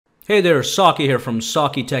Hey there, Saki here from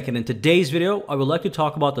Saki Tech, and in today's video, I would like to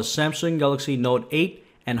talk about the Samsung Galaxy Note 8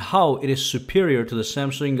 and how it is superior to the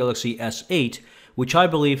Samsung Galaxy S8, which I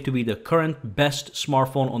believe to be the current best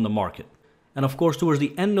smartphone on the market. And of course, towards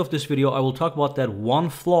the end of this video, I will talk about that one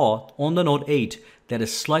flaw on the Note 8 that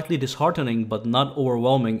is slightly disheartening but not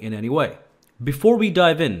overwhelming in any way. Before we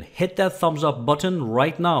dive in, hit that thumbs up button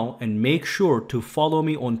right now and make sure to follow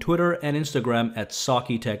me on Twitter and Instagram at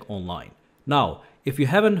Saki Tech Online. Now, if you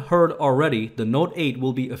haven't heard already, the Note 8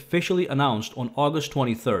 will be officially announced on August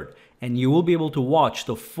 23rd, and you will be able to watch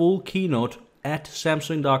the full keynote at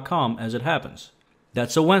Samsung.com as it happens.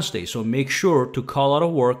 That's a Wednesday, so make sure to call out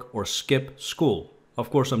of work or skip school.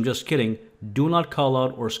 Of course, I'm just kidding. Do not call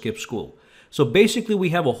out or skip school. So basically, we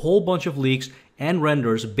have a whole bunch of leaks and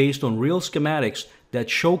renders based on real schematics that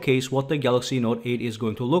showcase what the Galaxy Note 8 is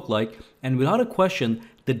going to look like, and without a question,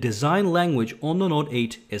 the design language on the Note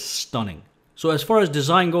 8 is stunning. So as far as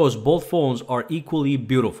design goes, both phones are equally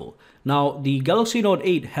beautiful. Now, the Galaxy Note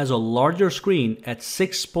 8 has a larger screen at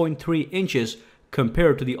 6.3 inches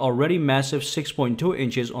compared to the already massive 6.2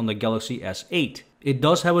 inches on the Galaxy S8. It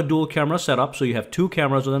does have a dual camera setup, so you have two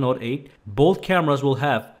cameras on the Note 8. Both cameras will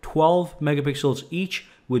have 12 megapixels each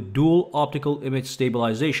with dual optical image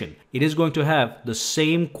stabilization. It is going to have the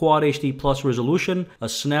same Quad HD Plus resolution, a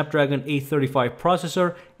Snapdragon 835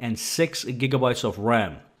 processor, and 6 gigabytes of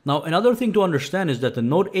RAM. Now, another thing to understand is that the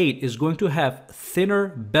Note 8 is going to have thinner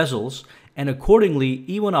bezels and accordingly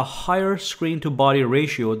even a higher screen-to-body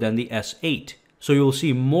ratio than the S8. So you'll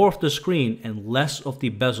see more of the screen and less of the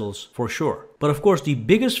bezels for sure. But of course, the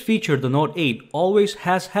biggest feature the Note 8 always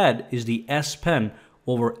has had is the S Pen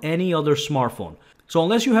over any other smartphone. So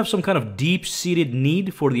unless you have some kind of deep-seated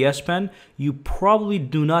need for the S Pen, you probably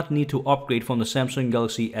do not need to upgrade from the Samsung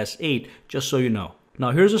Galaxy S8, just so you know.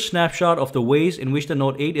 Now here's a snapshot of the ways in which the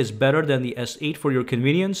Note 8 is better than the S8 for your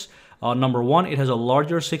convenience. Number one, it has a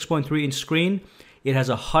larger 6.3 inch screen. It has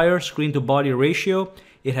a higher screen to body ratio.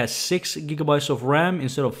 It has 6 gigabytes of RAM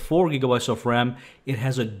instead of 4 gigabytes of RAM. It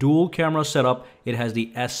has a dual camera setup. It has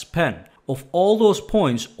the S Pen. Of all those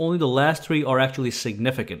points, only the last three are actually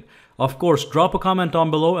significant. Of course, drop a comment down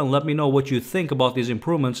below and let me know what you think about these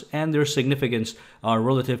improvements and their significance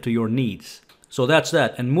relative to your needs. So that's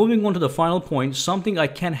that. And moving on to the final point, something I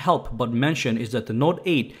can't help but mention is that the Note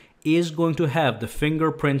 8 is going to have the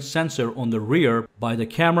fingerprint sensor on the rear by the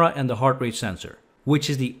camera and the heart rate sensor, which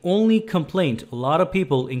is the only complaint a lot of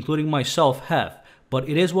people, including myself, have. But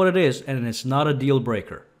it is what it is, and it's not a deal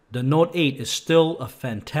breaker. The Note 8 is still a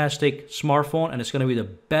fantastic smartphone, and it's going to be the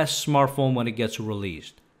best smartphone when it gets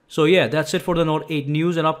released. So yeah, that's it for the Note 8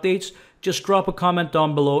 news and updates. Just drop a comment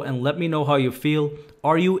down below and let me know how you feel.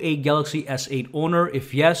 Are you a Galaxy S8 owner?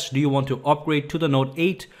 If yes, do you want to upgrade to the Note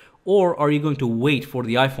 8 or are you going to wait for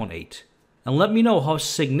the iPhone 8? And let me know how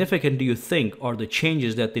significant do you think are the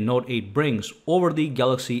changes that the Note 8 brings over the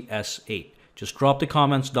Galaxy S8. Just drop the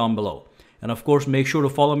comments down below. And of course, make sure to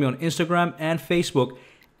follow me on Instagram and Facebook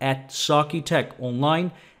at Saki Tech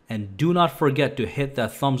Online. And do not forget to hit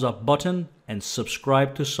that thumbs up button and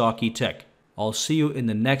subscribe to Saki Tech. I'll see you in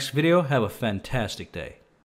the next video. Have a fantastic day.